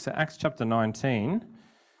So Acts chapter 19,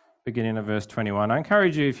 beginning at verse 21. I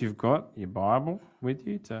encourage you, if you've got your Bible with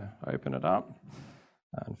you, to open it up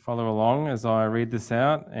and follow along as I read this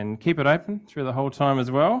out, and keep it open through the whole time as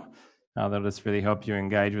well. That'll just really help you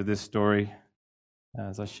engage with this story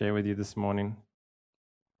as I share with you this morning.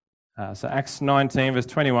 So Acts 19, verse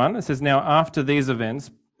 21, it says, "Now after these events,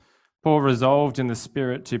 Paul resolved in the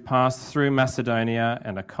Spirit to pass through Macedonia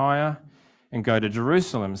and Achaia and go to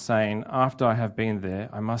Jerusalem, saying, 'After I have been there,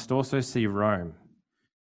 I must also see Rome.'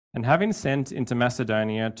 And having sent into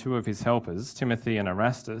Macedonia two of his helpers, Timothy and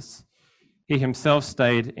Erastus, he himself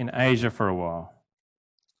stayed in Asia for a while.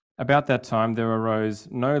 About that time there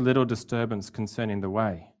arose no little disturbance concerning the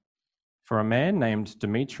way. For a man named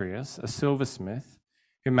Demetrius, a silversmith,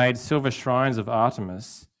 who made silver shrines of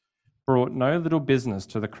Artemis, brought no little business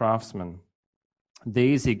to the craftsmen.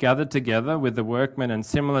 These he gathered together with the workmen and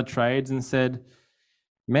similar trades and said,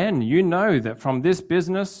 'Men, you know that from this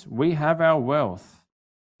business we have our wealth.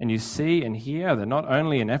 And you see and hear that not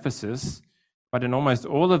only in Ephesus, but in almost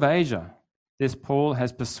all of Asia, this Paul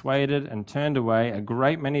has persuaded and turned away a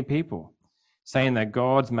great many people, saying that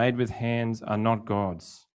gods made with hands are not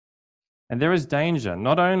gods. And there is danger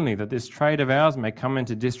not only that this trade of ours may come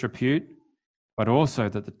into disrepute, but also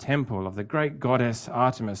that the temple of the great goddess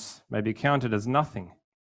Artemis may be counted as nothing,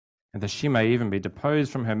 and that she may even be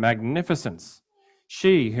deposed from her magnificence,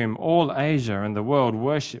 she whom all Asia and the world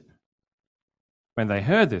worship.' When they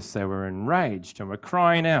heard this, they were enraged and were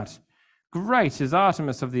crying out, 'Great is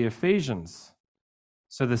Artemis of the Ephesians!'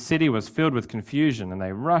 So the city was filled with confusion, and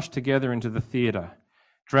they rushed together into the theatre,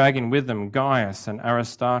 dragging with them Gaius and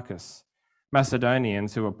Aristarchus,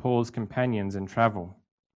 Macedonians who were Paul's companions in travel.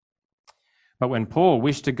 But when Paul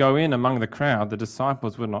wished to go in among the crowd, the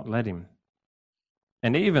disciples would not let him.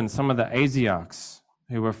 And even some of the Asiarchs,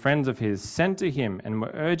 who were friends of his, sent to him and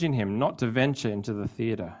were urging him not to venture into the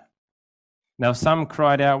theatre. Now some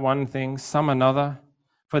cried out one thing, some another,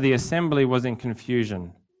 for the assembly was in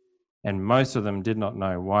confusion, and most of them did not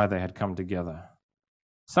know why they had come together.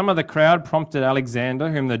 Some of the crowd prompted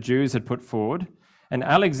Alexander, whom the Jews had put forward, and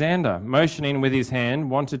Alexander, motioning with his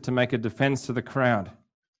hand, wanted to make a defense to the crowd.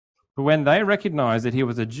 But when they recognized that he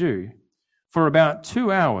was a Jew, for about 2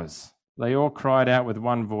 hours they all cried out with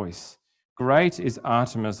one voice, 'Great is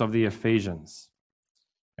Artemis of the Ephesians.'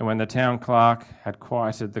 And when the town clerk had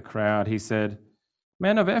quieted the crowd, he said,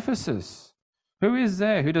 'Men of Ephesus, who is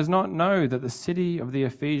there who does not know that the city of the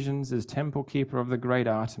Ephesians is temple keeper of the great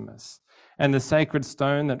Artemis, and the sacred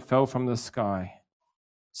stone that fell from the sky?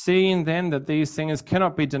 Seeing then that these things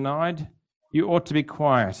cannot be denied, you ought to be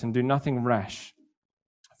quiet and do nothing rash.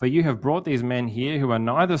 For you have brought these men here who are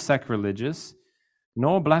neither sacrilegious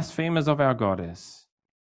nor blasphemers of our goddess.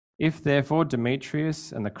 If therefore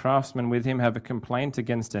Demetrius and the craftsmen with him have a complaint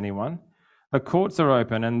against anyone, the courts are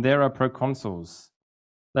open and there are proconsuls.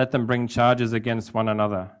 Let them bring charges against one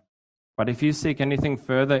another. But if you seek anything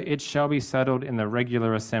further, it shall be settled in the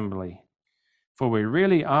regular assembly. For we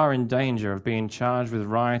really are in danger of being charged with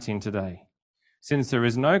rioting today, since there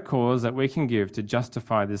is no cause that we can give to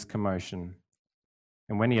justify this commotion.'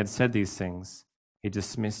 And when he had said these things, he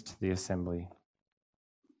dismissed the assembly."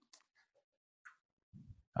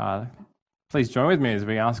 Please join with me as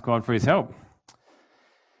we ask God for his help.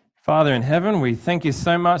 Father in heaven, we thank you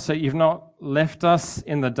so much that you've not left us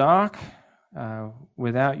in the dark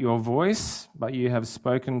without your voice, but you have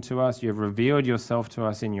spoken to us, you have revealed yourself to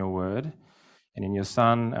us in your word and in your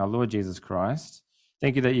Son, our Lord Jesus Christ.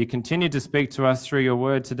 Thank you that you continue to speak to us through your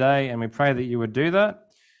word today, and we pray that you would do that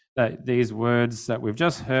these words that we've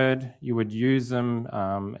just heard, you would use them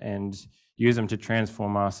and use them to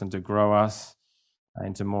transform us and to grow us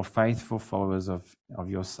into more faithful followers of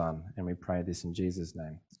your Son. And we pray this in Jesus'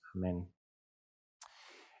 name. Amen.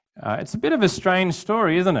 It's a bit of a strange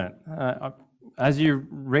story, isn't it? As you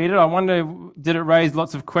read it, I wonder, did it raise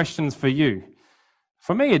lots of questions for you?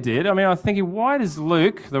 For me, it did. I mean, I was thinking, why does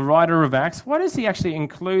Luke, the writer of Acts, why does he actually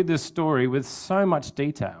include this story with so much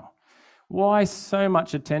detail? Why so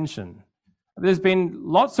much attention? There's been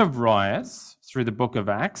lots of riots through the book of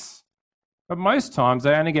Acts, but most times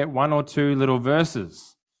they only get 1 or 2 little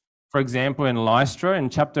verses. For example, in Lystra, in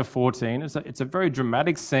chapter 14, it's a very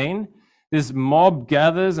dramatic scene. This mob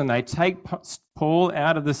gathers and they take Paul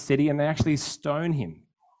out of the city and they actually stone him.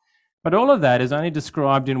 But all of that is only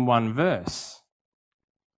described in 1 verse.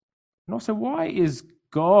 And also, why is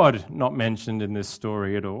God not mentioned in this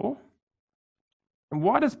story at all? And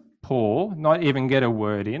why does Paul not even get a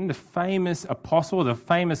word in? The famous apostle, the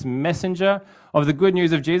famous messenger of the good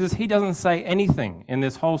news of Jesus, he doesn't say anything in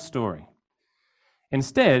this whole story.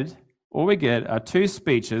 Instead, all we get are 2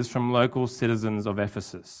 speeches from local citizens of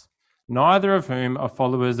Ephesus. neither of whom are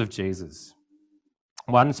followers of Jesus.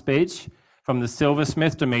 One speech from the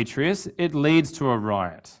silversmith Demetrius, it leads to a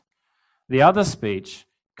riot. The other speech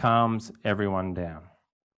calms everyone down.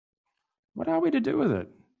 What are we to do with it?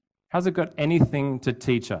 Has it got anything to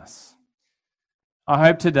teach us? I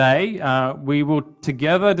hope today we will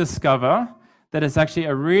together discover that it's actually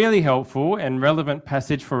a really helpful and relevant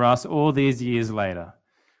passage for us all these years later.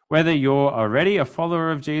 Whether you're already a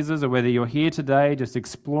follower of Jesus or whether you're here today just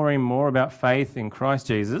exploring more about faith in Christ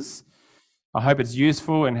Jesus, I hope it's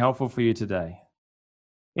useful and helpful for you today.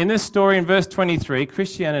 In this story, in verse 23,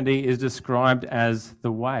 Christianity is described as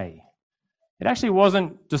the way. It actually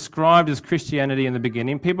wasn't described as Christianity in the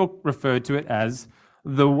beginning. People referred to it as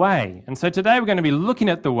the way. And so today we're going to be looking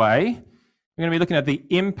at the way. We're going to be looking at the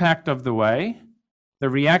impact of the way, the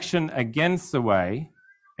reaction against the way,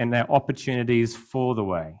 and their opportunities for the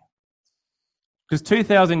way. Because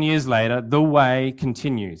 2,000 years later, the way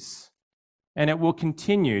continues, and it will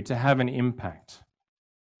continue to have an impact.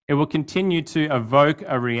 It will continue to evoke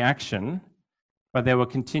a reaction, but there will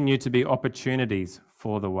continue to be opportunities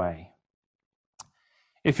for the way.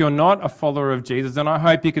 If you're not a follower of Jesus, then I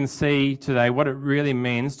hope you can see today what it really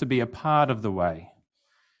means to be a part of the way.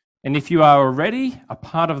 And if you are already a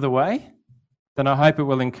part of the way, then I hope it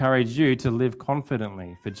will encourage you to live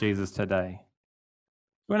confidently for Jesus today.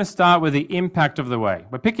 We're going to start with the impact of the way.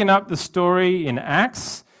 We're picking up the story in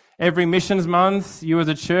Acts. Every missions month, you as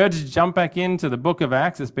a church jump back into the book of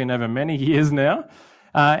Acts. It's been over many years now,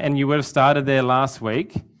 and you would have started there last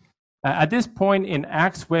week. At this point in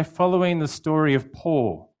Acts, we're following the story of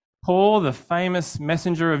Paul. Paul, the famous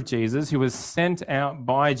messenger of Jesus, who was sent out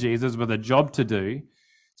by Jesus with a job to do,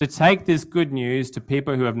 to take this good news to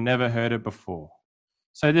people who have never heard it before.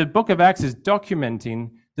 So the book of Acts is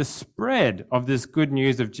documenting the spread of this good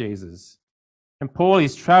news of Jesus. And Paul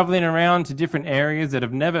is traveling around to different areas that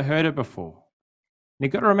have never heard it before. And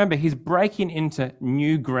you've got to remember, he's breaking into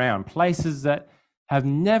new ground, places that have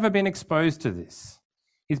never been exposed to this.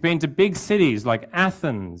 He's been to big cities like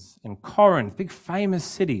Athens and Corinth, big famous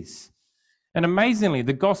cities. And amazingly,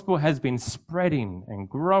 the gospel has been spreading and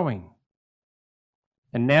growing.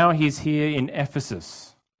 And now he's here in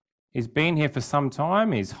Ephesus. He's been here for some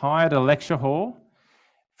time. He's hired a lecture hall.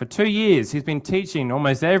 For 2 years, he's been teaching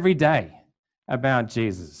almost every day about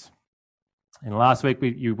Jesus. And last week,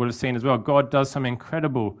 you would have seen as well, God does some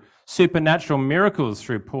incredible supernatural miracles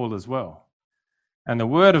through Paul as well. And the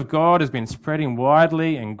word of God has been spreading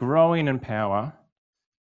widely and growing in power.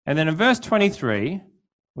 And then in verse 23,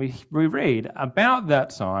 we read, about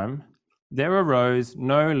that time, there arose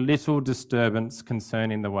no little disturbance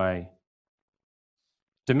concerning the way.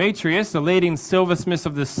 Demetrius, the leading silversmith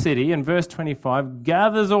of the city, in verse 25,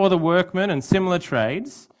 gathers all the workmen and similar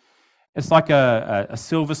trades. It's like a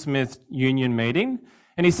silversmith union meeting.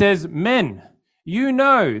 And he says, men, you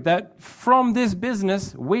know that from this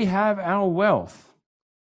business we have our wealth.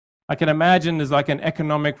 I can imagine there's like an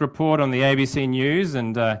economic report on the ABC News,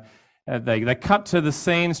 and they cut to the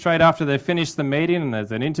scene straight after they finish the meeting, and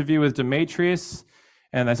there's an interview with Demetrius.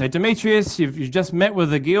 And they say, Demetrius, you've just met with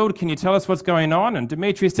the guild. Can you tell us what's going on? And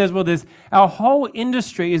Demetrius says, well, our whole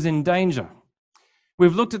industry is in danger.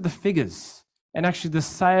 We've looked at the figures, and actually the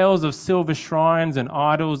sales of silver shrines and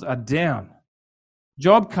idols are down.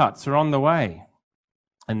 Job cuts are on the way.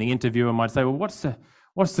 And the interviewer might say, well,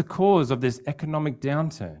 what's the cause of this economic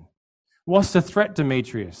downturn? What's the threat,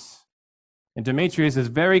 Demetrius? And Demetrius is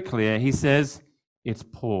very clear. He says, it's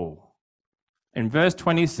Paul. In verse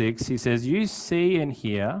 26, he says, you see and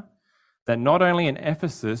hear that not only in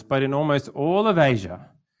Ephesus, but in almost all of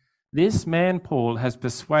Asia, this man Paul has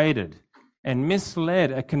persuaded and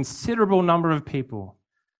misled a considerable number of people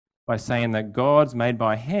by saying that gods made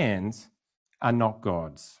by hands are not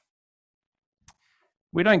gods.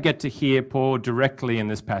 We don't get to hear Paul directly in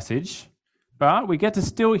this passage, but we get to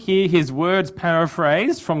still hear his words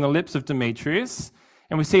paraphrased from the lips of Demetrius,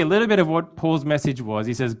 and we see a little bit of what Paul's message was.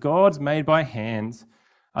 He says, gods made by hands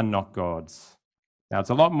are not gods. Now, it's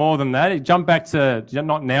a lot more than that. Jump back to,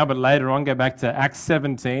 not now, but later on, go back to Acts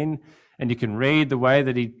 17, and you can read the way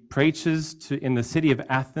that he preaches in the city of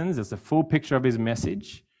Athens. It's a full picture of his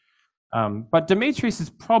message. But Demetrius'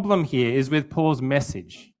 problem here is with Paul's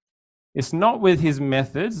message. It's not with his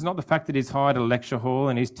methods, it's not the fact that he's hired a lecture hall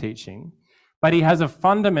and he's teaching, but he has a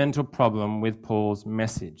fundamental problem with Paul's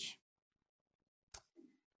message.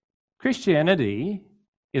 Christianity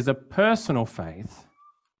is a personal faith,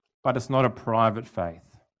 but it's not a private faith.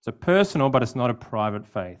 It's a personal, but it's not a private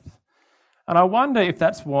faith. And I wonder if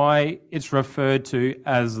that's why it's referred to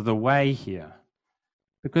as the way here,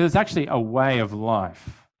 because it's actually a way of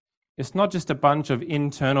life. It's not just a bunch of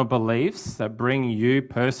internal beliefs that bring you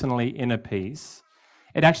personally inner peace.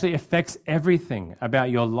 It actually affects everything about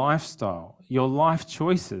your lifestyle, your life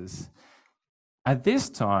choices. At this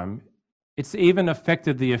time, it's even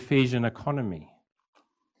affected the Ephesian economy.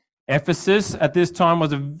 Ephesus at this time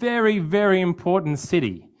was a very, very important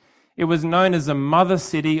city. It was known as the mother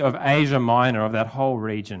city of Asia Minor, of that whole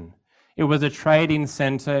region. It was a trading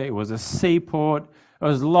center, it was a seaport, there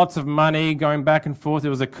was lots of money going back and forth, it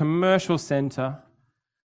was a commercial center,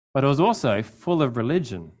 but it was also full of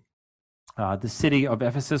religion. The city of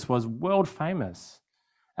Ephesus was world famous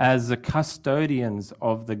as the custodians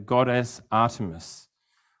of the goddess Artemis,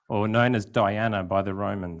 or known as Diana by the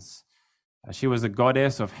Romans. She was a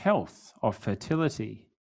goddess of health, of fertility.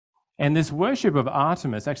 And this worship of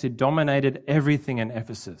Artemis actually dominated everything in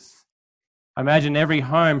Ephesus. I imagine every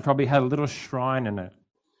home probably had a little shrine in it.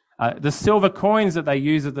 The silver coins that they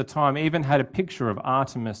used at the time even had a picture of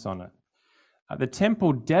Artemis on it. The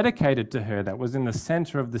temple dedicated to her that was in the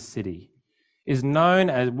center of the city was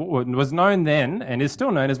known then and is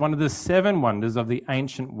still known as one of the 7 wonders of the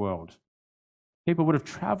ancient world. People would have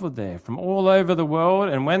traveled there from all over the world,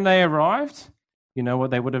 and when they arrived, you know what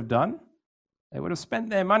they would have done? They would have spent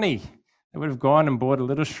their money. They would have gone and bought a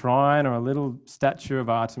little shrine or a little statue of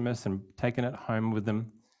Artemis and taken it home with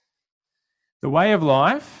them. The way of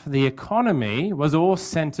life, the economy, was all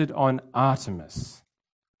centered on Artemis.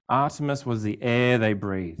 Artemis was the air they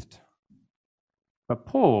breathed. But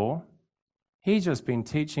Paul, he's just been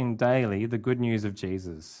teaching daily the good news of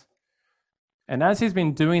Jesus. And as he's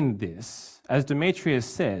been doing this, as Demetrius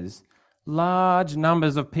says, large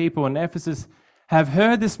numbers of people in Ephesus have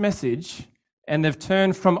heard this message and they've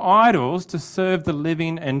turned from idols to serve the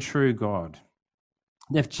living and true God.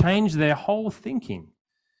 They've changed their whole thinking,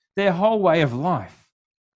 their whole way of life.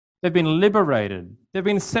 They've been liberated. They've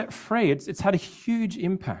been set free. It's had a huge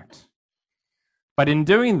impact. But in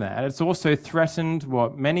doing that, it's also threatened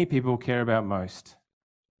what many people care about most,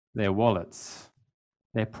 their wallets,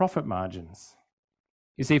 their profit margins.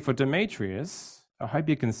 You see, for Demetrius, I hope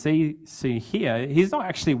you can see here, he's not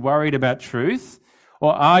actually worried about truth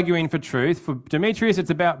or arguing for truth. For Demetrius, it's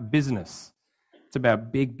about business. It's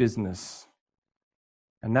about big business.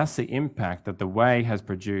 And that's the impact that the way has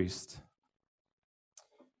produced.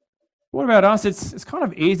 What about us? It's kind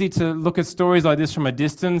of easy to look at stories like this from a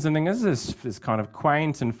distance and think, this is kind of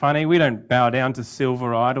quaint and funny. We don't bow down to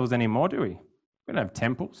silver idols anymore, do we? We don't have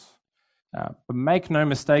temples. But make no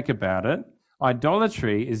mistake about it,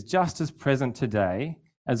 idolatry is just as present today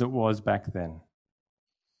as it was back then.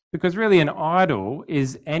 Because really an idol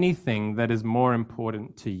is anything that is more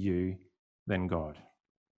important to you than God.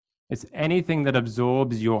 It's anything that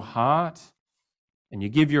absorbs your heart and you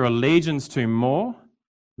give your allegiance to more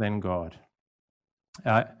than God.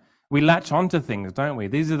 We latch onto things, don't we?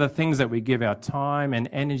 These are the things that we give our time and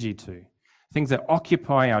energy to, things that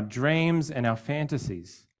occupy our dreams and our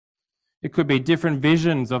fantasies. It could be different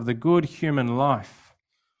visions of the good human life.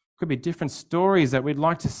 It could be different stories that we'd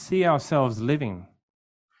like to see ourselves living.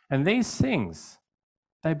 And these things,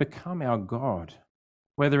 they become our God,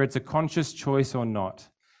 whether it's a conscious choice or not.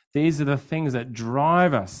 These are the things that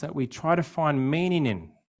drive us, that we try to find meaning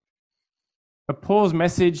in. But Paul's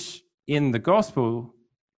message in the gospel,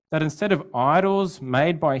 that instead of idols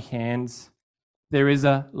made by hands, there is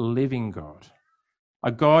a living God,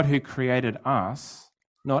 a God who created us,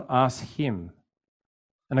 not us him,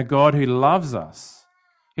 and a God who loves us.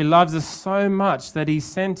 He loves us so much that he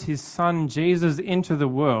sent his son Jesus into the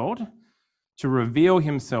world to reveal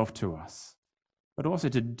himself to us, but also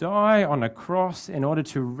to die on a cross in order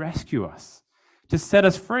to rescue us, to set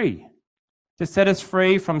us free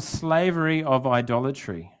from slavery of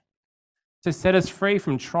idolatry, to set us free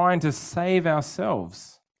from trying to save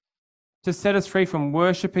ourselves, to set us free from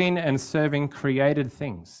worshipping and serving created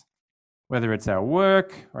things, whether it's our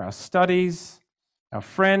work or our studies, our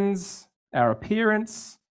friends, our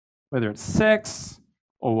appearance, whether it's sex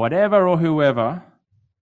or whatever or whoever.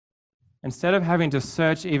 Instead of having to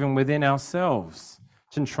search even within ourselves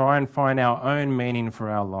to try and find our own meaning for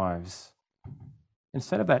our lives,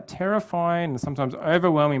 instead of that terrifying and sometimes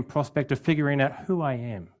overwhelming prospect of figuring out who I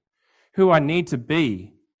am, who I need to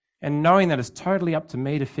be, and knowing that it's totally up to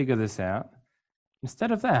me to figure this out,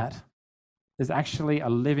 instead of that, there's actually a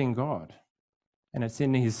living God. And it's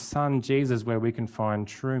in his son, Jesus, where we can find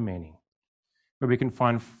true meaning, where we can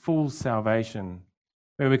find full salvation,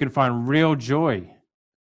 where we can find real joy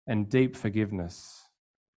and deep forgiveness.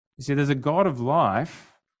 You see, there's a God of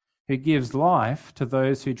life who gives life to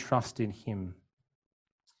those who trust in him.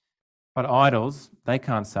 But idols, they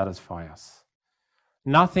can't satisfy us.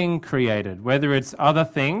 Nothing created, whether it's other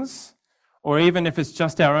things or even if it's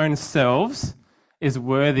just our own selves, is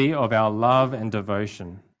worthy of our love and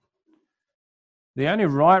devotion. The only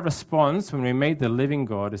right response when we meet the living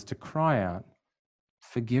God is to cry out,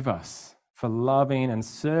 "Forgive us for loving and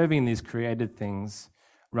serving these created things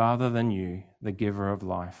rather than you, the giver of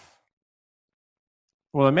life."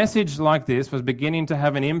 Well, a message like this was beginning to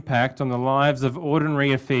have an impact on the lives of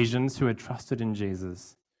ordinary Ephesians who had trusted in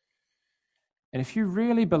Jesus. And if you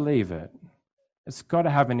really believe it, it's got to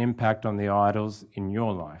have an impact on the idols in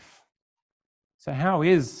your life. So how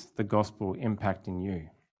is the gospel impacting you?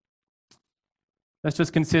 Let's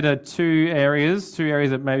just consider two areas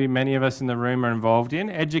that maybe many of us in the room are involved in: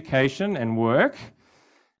 education and work.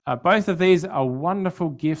 Both of these are wonderful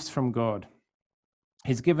gifts from God.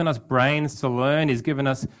 He's given us brains to learn. He's given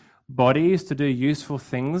us bodies to do useful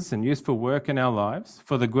things and useful work in our lives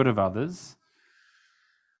for the good of others.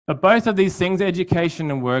 But both of these things, education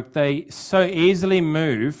and work, they so easily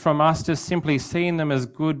move from us just simply seeing them as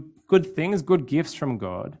good things, good gifts from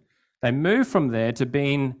God. They move from there to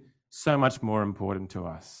being so much more important to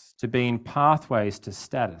us, to being pathways to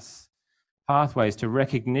status, pathways to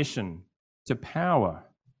recognition, to power.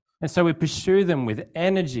 And so we pursue them with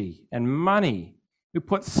energy and money. We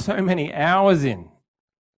put so many hours in.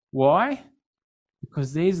 Why?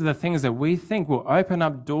 Because these are the things that we think will open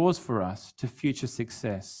up doors for us to future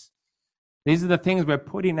success. These are the things we're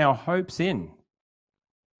putting our hopes in.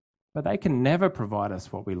 But they can never provide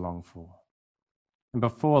us what we long for. And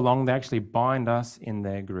before long, they actually bind us in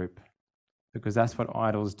their grip, because that's what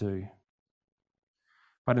idols do.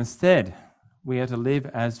 But instead, we are to live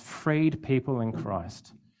as freed people in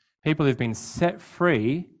Christ, people who've been set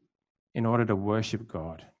free in order to worship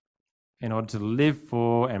God, in order to live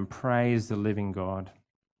for and praise the living God.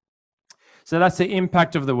 So that's the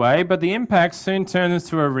impact of the way, but the impact soon turns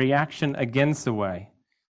into a reaction against the way.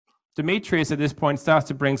 Demetrius at this point starts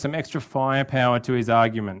to bring some extra firepower to his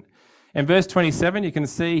argument. In verse 27, you can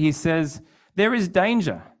see he says, "There is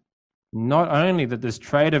danger, not only that this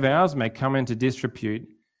trade of ours may come into disrepute,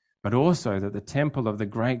 but also that the temple of the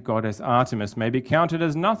great goddess Artemis may be counted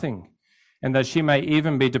as nothing, and that she may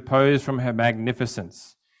even be deposed from her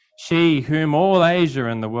magnificence, she whom all Asia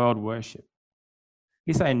and the world worship."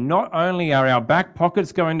 He's saying not only are our back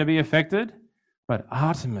pockets going to be affected, but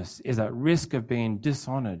Artemis is at risk of being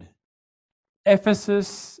dishonored.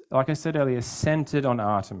 Ephesus, like I said earlier, centered on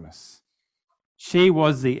Artemis. She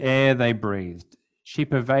was the air they breathed. She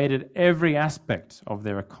pervaded every aspect of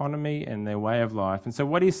their economy and their way of life. And so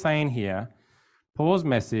what he's saying here, Paul's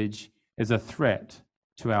message is a threat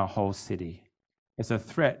to our whole city. It's a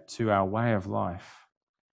threat to our way of life.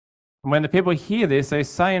 And when the people hear this, they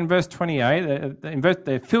say in verse 28,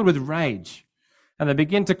 they're filled with rage, and they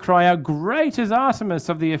begin to cry out, "Great is Artemis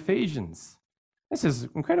of the Ephesians." This is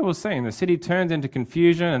an incredible scene. The city turns into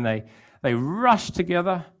confusion, and they rush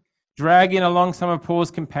together, dragging along some of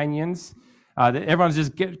Paul's companions. Everyone's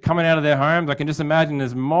just coming out of their homes. I can just imagine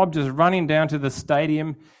this mob just running down to the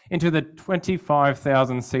stadium, into the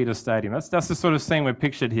 25,000-seater stadium. That's the sort of scene we're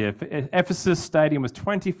pictured here. Ephesus stadium was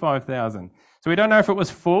 25,000. So we don't know if it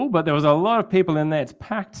was full, but there was a lot of people in there. It's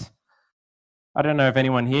packed. I don't know if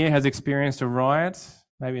anyone here has experienced a riot.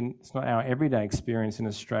 Maybe it's not our everyday experience in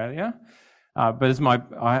Australia, but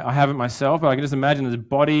I haven't myself. But I can just imagine there's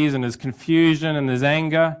bodies and there's confusion and there's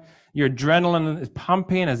anger. Your adrenaline is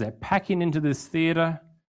pumping as they're packing into this theatre.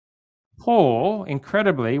 Paul,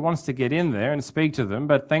 incredibly, wants to get in there and speak to them,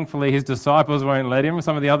 but thankfully his disciples won't let him.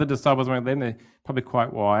 Some of the other disciples won't let him. They're probably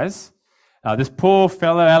quite wise. This poor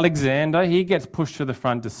fellow, Alexander, he gets pushed to the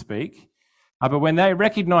front to speak. But when they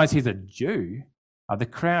recognize he's a Jew, the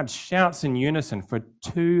crowd shouts in unison for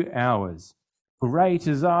 2 hours. "Great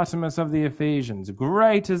is Artemis of the Ephesians.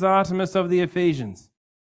 Great is Artemis of the Ephesians."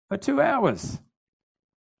 For 2 hours.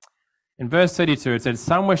 In verse 32, it said,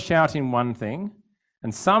 "Some were shouting one thing,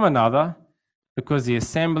 and some another, because the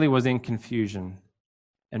assembly was in confusion,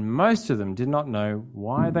 and most of them did not know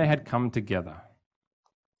why they had come together."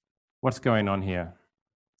 What's going on here?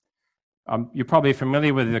 You're probably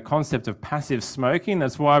familiar with the concept of passive smoking.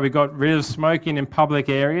 That's why we got rid of smoking in public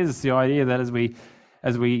areas. It's the idea that as we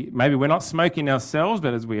maybe we're not smoking ourselves,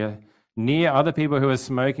 but as we are near other people who are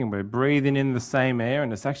smoking, we're breathing in the same air,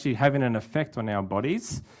 and it's actually having an effect on our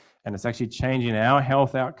bodies, and it's actually changing our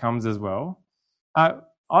health outcomes as well. I'd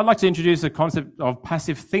like to introduce a concept of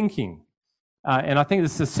passive thinking. And I think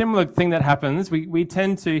it's a similar thing that happens. We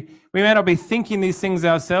may not be thinking these things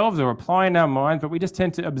ourselves or applying our minds, but we just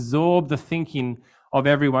tend to absorb the thinking of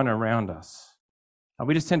everyone around us.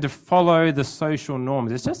 We just tend to follow the social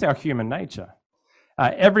norms. It's just our human nature.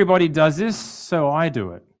 Everybody does this, so I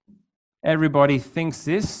do it. Everybody thinks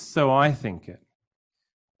this, so I think it.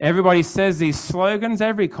 Everybody says these slogans.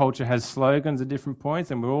 Every culture has slogans at different points,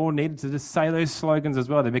 and we're all needed to just say those slogans as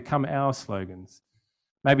well. They become our slogans.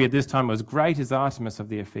 Maybe at this time it was, "Great is Artemis of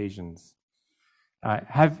the Ephesians."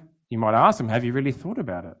 You might ask them, have you really thought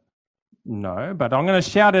about it? No, but I'm going to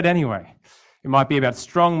shout it anyway. It might be about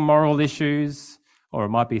strong moral issues, or it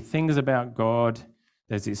might be things about God.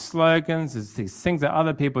 There's these slogans, there's these things that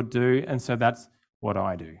other people do, and so that's what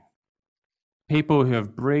I do. People who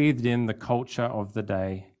have breathed in the culture of the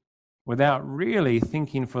day without really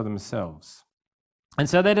thinking for themselves. And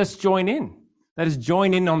so they just join in. They just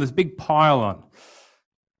join in on this big pile-on.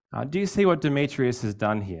 Do you see what Demetrius has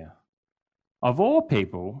done here? Of all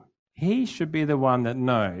people, he should be the one that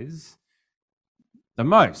knows the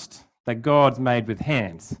most that gods made with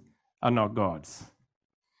hands are not gods.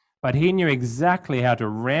 But he knew exactly how to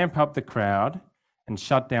ramp up the crowd and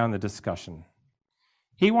shut down the discussion.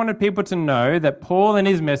 He wanted people to know that Paul and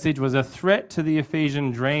his message was a threat to the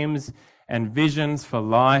Ephesian dreams and visions for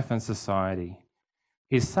life and society.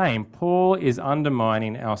 He's saying Paul is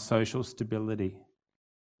undermining our social stability.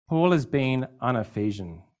 Paul has been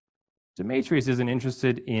un-Ephesian. Demetrius isn't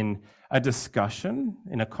interested in a discussion,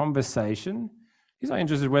 in a conversation. He's not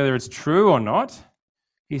interested whether it's true or not.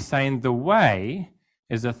 He's saying the way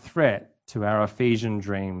is a threat to our Ephesian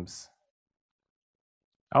dreams.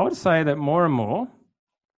 I would say that more and more,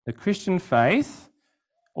 the Christian faith,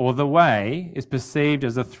 or the way, is perceived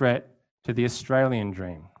as a threat to the Australian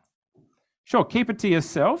dream. Sure, keep it to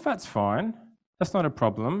yourself, that's fine. That's not a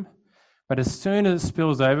problem. But as soon as it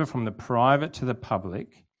spills over from the private to the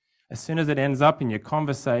public, as soon as it ends up in your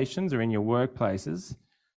conversations or in your workplaces,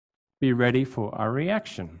 be ready for a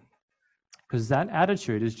reaction. Because that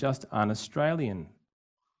attitude is just un-Australian.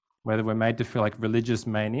 Whether we're made to feel like religious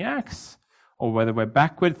maniacs, or whether we're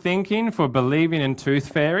backward thinking for believing in tooth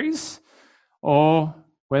fairies, or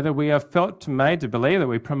whether we are made to believe that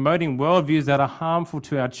we're promoting worldviews that are harmful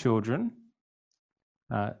to our children,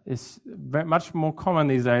 it's very much more common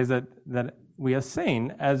these days that we are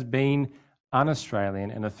seen as being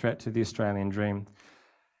un-Australian and a threat to the Australian dream.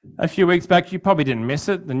 A few weeks back, you probably didn't miss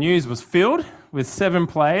it, the news was filled with 7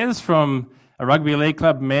 players from a rugby league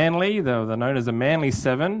club, Manly. They're known as the Manly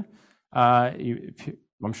 7.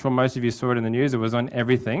 I'm sure most of you saw it in the news. It was on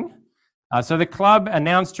everything. So the club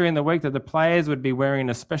announced during the week that the players would be wearing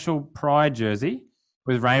a special pride jersey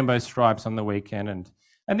with rainbow stripes on the weekend.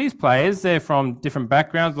 And these players, they're from different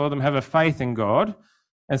backgrounds. A lot of them have a faith in God.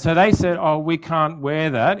 And so they said, we can't wear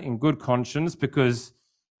that in good conscience because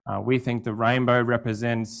we think the rainbow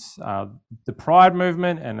represents the pride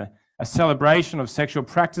movement and a celebration of sexual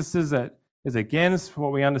practices that is against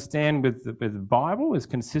what we understand with the Bible, is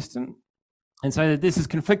consistent. And so this is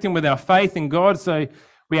conflicting with our faith in God, so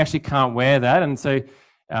we actually can't wear that. And so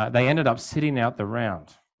they ended up sitting out the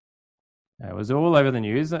round. It was all over the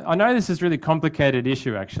news. I know this is a really complicated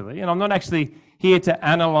issue, actually, and I'm not actually here to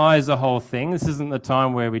analyze the whole thing. This isn't the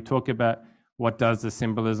time where we talk about what does the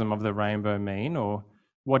symbolism of the rainbow mean, or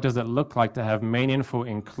what does it look like to have meaningful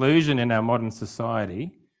inclusion in our modern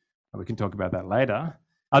society. We can talk about that later.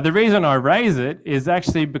 The reason I raise it is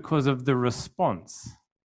actually because of the response.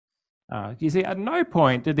 You see, at no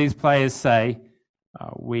point did these players say,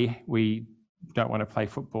 we don't want to play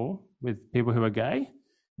football with people who are gay.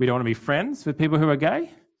 We don't want to be friends with people who are gay.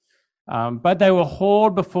 But they were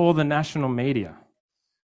hauled before the national media.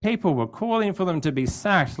 People were calling for them to be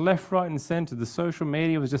sacked left, right, and centre. The social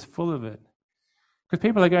media was just full of it. Because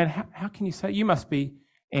people are going, how can you say, you must be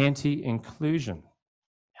anti-inclusion?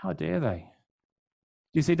 How dare they?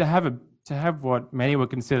 You see, to have what many would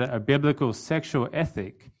consider a biblical sexual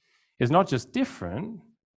ethic is not just different.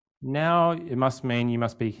 Now it must mean you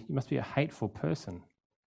must be a hateful person.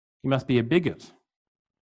 You must be a bigot.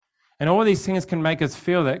 And all these things can make us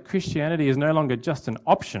feel that Christianity is no longer just an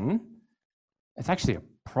option. It's actually a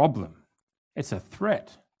problem. It's a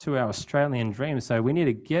threat to our Australian dream. So we need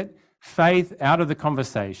to get faith out of the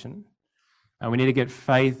conversation, and we need to get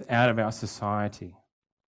faith out of our society.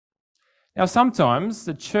 Now, sometimes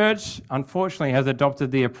the church, unfortunately, has adopted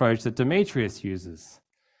the approach that Demetrius uses.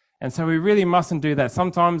 And so we really mustn't do that.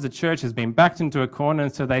 Sometimes the church has been backed into a corner,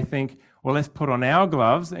 and so they think, well, let's put on our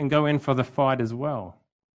gloves and go in for the fight as well.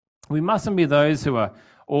 We mustn't be those who are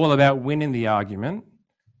all about winning the argument,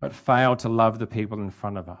 but fail to love the people in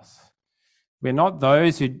front of us. We're not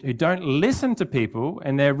those who don't listen to people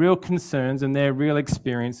and their real concerns and their real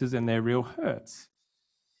experiences and their real hurts.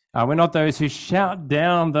 We're not those who shout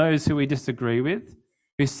down those who we disagree with,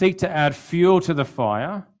 who seek to add fuel to the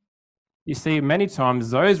fire. You see, many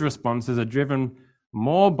times those responses are driven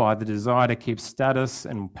more by the desire to keep status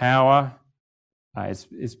and power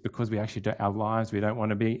It's because we actually do our lives, we don't want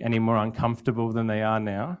to be any more uncomfortable than they are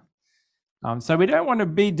now. So we don't want to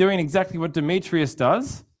be doing exactly what Demetrius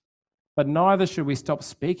does, but neither should we stop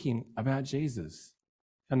speaking about Jesus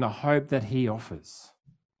and the hope that he offers.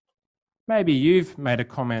 Maybe you've made a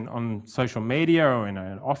comment on social media or in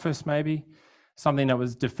an office maybe, something that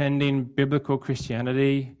was defending biblical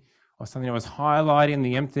Christianity or something that was highlighting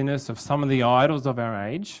the emptiness of some of the idols of our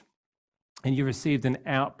age, and you received an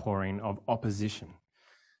outpouring of opposition.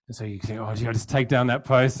 And so you say, oh, I'll just take down that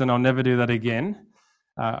post and I'll never do that again.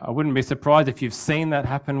 I wouldn't be surprised if you've seen that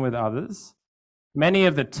happen with others. Many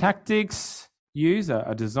of the tactics used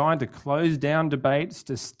are designed to close down debates,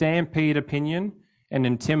 to stampede opinion and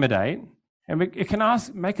intimidate. And it can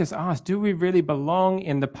make us ask, do we really belong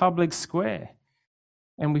in the public square?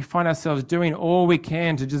 And we find ourselves doing all we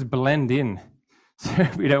can to just blend in. So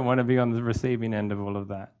we don't want to be on the receiving end of all of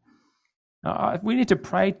that. We need to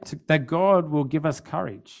pray that God will give us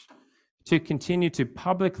courage to continue to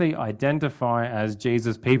publicly identify as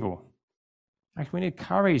Jesus' people. We need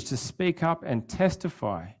courage to speak up and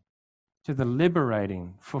testify to the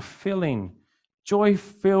liberating, fulfilling,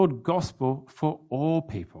 joy-filled gospel for all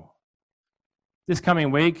people. This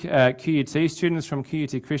coming week, QUT students from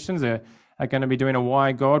QUT Christians are going to be doing a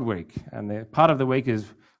Why God Week. And part of the week is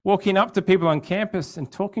walking up to people on campus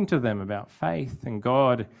and talking to them about faith and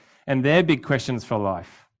God and their big questions for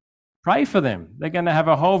life. Pray for them. They're going to have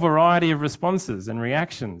a whole variety of responses and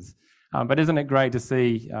reactions. But isn't it great to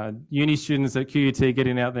see uni students at QUT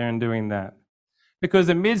getting out there and doing that? Because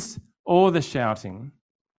amidst all the shouting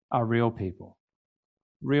are real people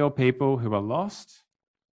who are lost,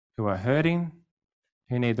 who are hurting,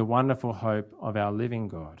 who need the wonderful hope of our living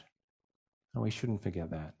God. And we shouldn't forget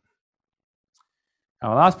that.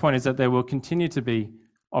 Our last point is that there will continue to be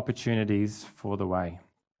opportunities for the way.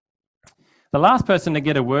 The last person to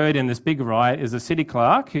get a word in this big riot is a city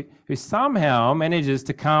clerk who somehow manages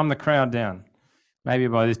to calm the crowd down. Maybe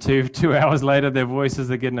by this two hours later, their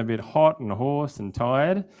voices are getting a bit hot and hoarse and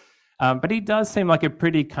tired. But he does seem like a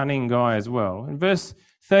pretty cunning guy as well. In verse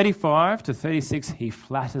 35 to 36, he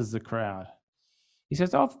flatters the crowd. He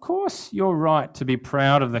says, of course, you're right to be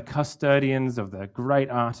proud of the custodians of the great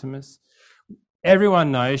Artemis.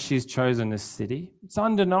 Everyone knows she's chosen this city. It's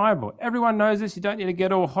undeniable. Everyone knows this. You don't need to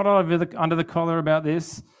get all hot under the collar about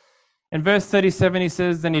this. In verse 37, he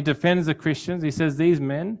says, then he defends the Christians. He says, these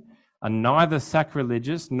men are neither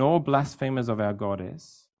sacrilegious nor blasphemers of our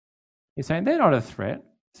goddess. He's saying they're not a threat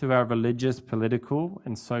to our religious, political,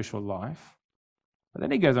 and social life. But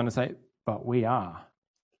then he goes on to say, but we are.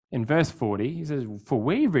 In verse 40, he says, for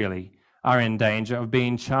we really are in danger of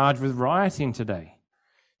being charged with rioting today,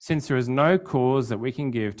 since there is no cause that we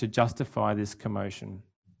can give to justify this commotion.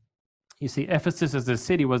 You see, Ephesus as a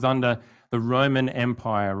city was under the Roman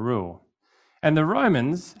Empire rule. And the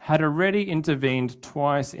Romans had already intervened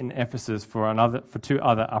twice in Ephesus for two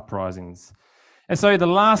other uprisings. And so the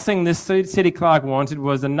last thing this city clerk wanted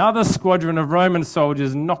was another squadron of Roman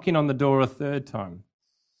soldiers knocking on the door a third time.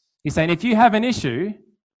 He's saying, if you have an issue,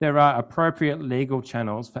 there are appropriate legal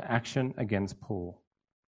channels for action against Paul.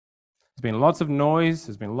 There's been lots of noise,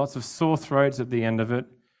 there's been lots of sore throats at the end of it,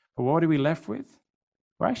 but what are we left with?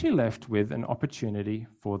 We're actually left with an opportunity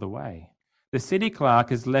for the way. The city clerk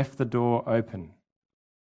has left the door open.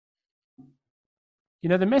 You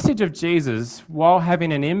know, the message of Jesus, while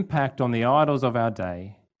having an impact on the idols of our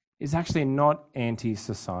day, is actually not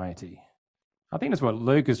anti-society. I think that's what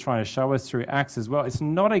Luke is trying to show us through Acts as well. It's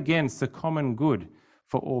not against the common good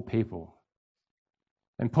for all people.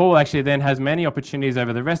 And Paul actually then has many opportunities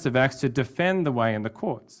over the rest of Acts to defend the way in the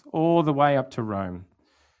courts, all the way up to Rome.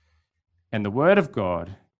 And the word of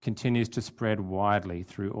God continues to spread widely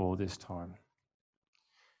through all this time.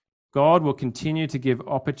 God will continue to give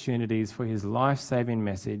opportunities for his life-saving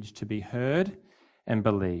message to be heard and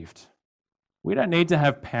believed. We don't need to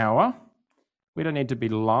have power. We don't need to be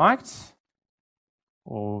liked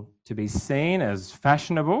or to be seen as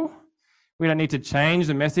fashionable. We don't need to change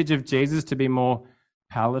the message of Jesus to be more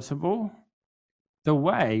palatable. The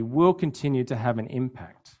way will continue to have an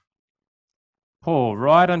impact. Paul,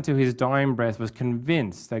 right unto his dying breath, was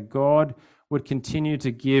convinced that God would continue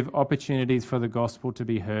to give opportunities for the gospel to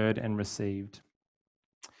be heard and received.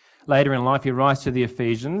 Later in life, he writes to the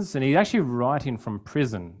Ephesians, and he's actually writing from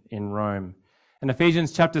prison in Rome. In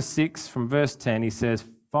Ephesians chapter 6, from verse 10, he says,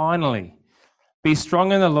 finally, be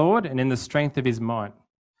strong in the Lord and in the strength of his might.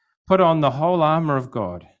 Put on the whole armor of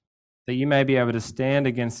God, that you may be able to stand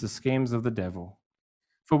against the schemes of the devil.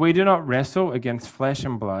 For we do not wrestle against flesh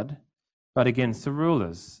and blood, but against the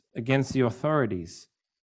rulers, against the authorities,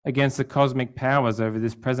 against the cosmic powers over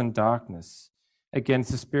this present darkness,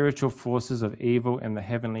 against the spiritual forces of evil in the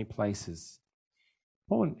heavenly places.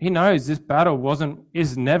 Paul, he knows this battle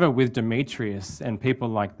is never with Demetrius and people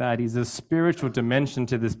like that. He's a spiritual dimension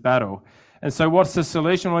to this battle. And so what's the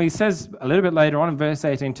solution? Well, he says a little bit later on in verse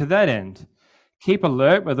 18, to that end, keep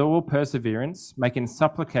alert with all perseverance, making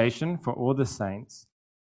supplication for all the saints,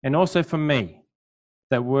 and also for me,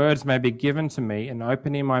 that words may be given to me in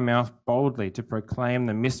opening my mouth boldly to proclaim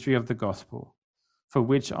the mystery of the gospel, for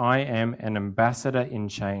which I am an ambassador in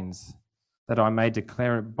chains, that I may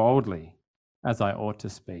declare it boldly as I ought to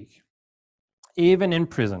speak. Even in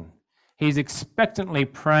prison, he's expectantly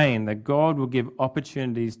praying that God will give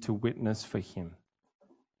opportunities to witness for him.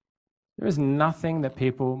 There is nothing that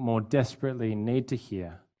people more desperately need to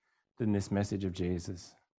hear than this message of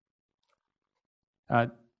Jesus.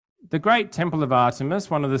 The great Temple of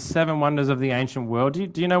Artemis, one of the 7 wonders of the ancient world,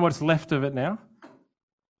 do you know what's left of it now?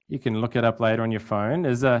 You can look it up later on your phone.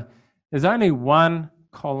 There's only one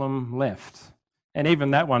column left. And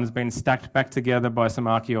even that one's been stacked back together by some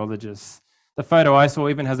archaeologists. The photo I saw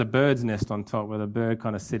even has a bird's nest on top with a bird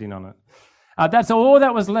kind of sitting on it. That's all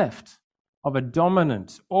that was left of a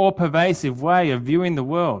dominant, all-pervasive way of viewing the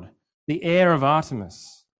world, the heir of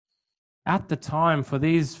Artemis. At the time, for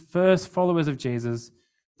these first followers of Jesus,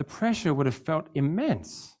 the pressure would have felt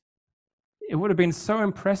immense. It would have been so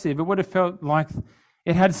impressive. It would have felt like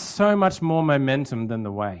it had so much more momentum than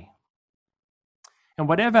the way. And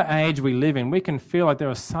whatever age we live in, we can feel like there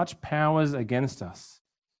are such powers against us.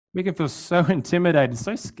 We can feel so intimidated,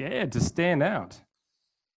 so scared to stand out.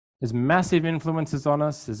 There's massive influences on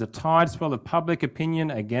us. There's a tide swell of public opinion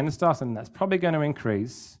against us, and that's probably going to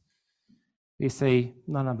increase. You see,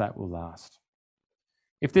 none of that will last.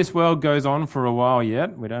 If this world goes on for a while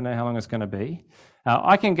yet, we don't know how long it's going to be,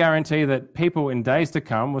 I can guarantee that people in days to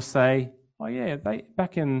come will say, oh yeah,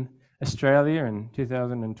 back in Australia in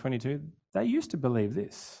 2022, they used to believe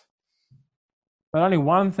this. But only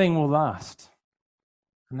one thing will last,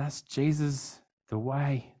 and that's Jesus, the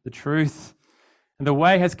way, the truth. And the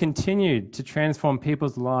way has continued to transform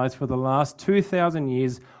people's lives for the last 2,000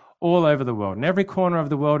 years all over the world, in every corner of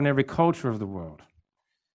the world, in every culture of the world.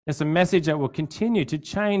 It's a message that will continue to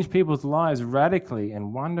change people's lives radically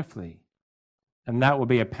and wonderfully. And that will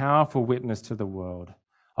be a powerful witness to the world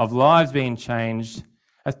of lives being changed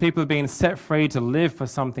as people are being set free to live for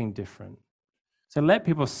something different. So let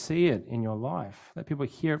people see it in your life. Let people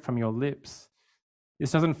hear it from your lips.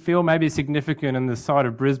 This doesn't feel maybe significant in the side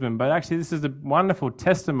of Brisbane, but actually this is a wonderful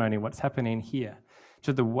testimony what's happening here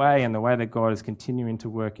to the way and the way that God is continuing to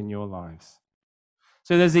work in your lives.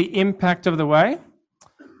 So there's the impact of the way.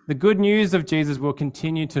 The good news of Jesus will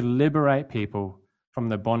continue to liberate people from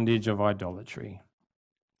the bondage of idolatry.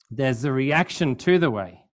 There's the reaction to the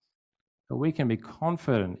way. But we can be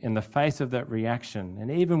confident in the face of that reaction, and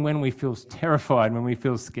even when we feel terrified, when we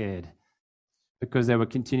feel scared, because there will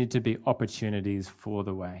continue to be opportunities for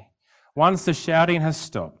the way. Once the shouting has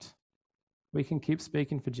stopped, we can keep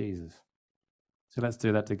speaking for Jesus. So let's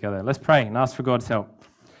do that together. Let's pray and ask for God's help.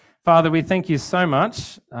 Father, we thank you so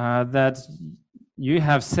much that you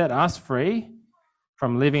have set us free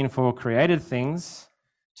from living for created things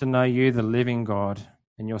to know you, the living God,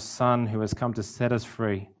 and your Son who has come to set us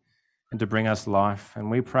free and to bring us life.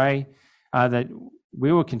 And we pray that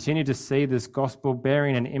we will continue to see this gospel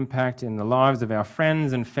bearing an impact in the lives of our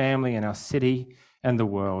friends and family and our city and the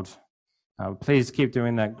world. Please keep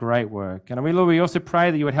doing that great work. And Lord, we also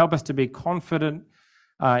pray that you would help us to be confident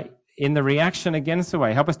in the reaction against the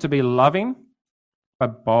way. Help us to be loving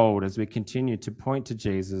but bold as we continue to point to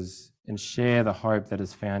Jesus and share the hope that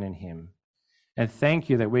is found in him. And thank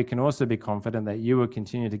you that we can also be confident that you will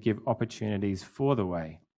continue to give opportunities for the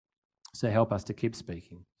way. So help us to keep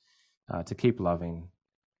speaking, to keep loving,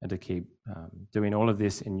 and to keep doing all of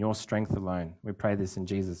this in your strength alone. We pray this in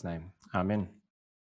Jesus' name. Amen.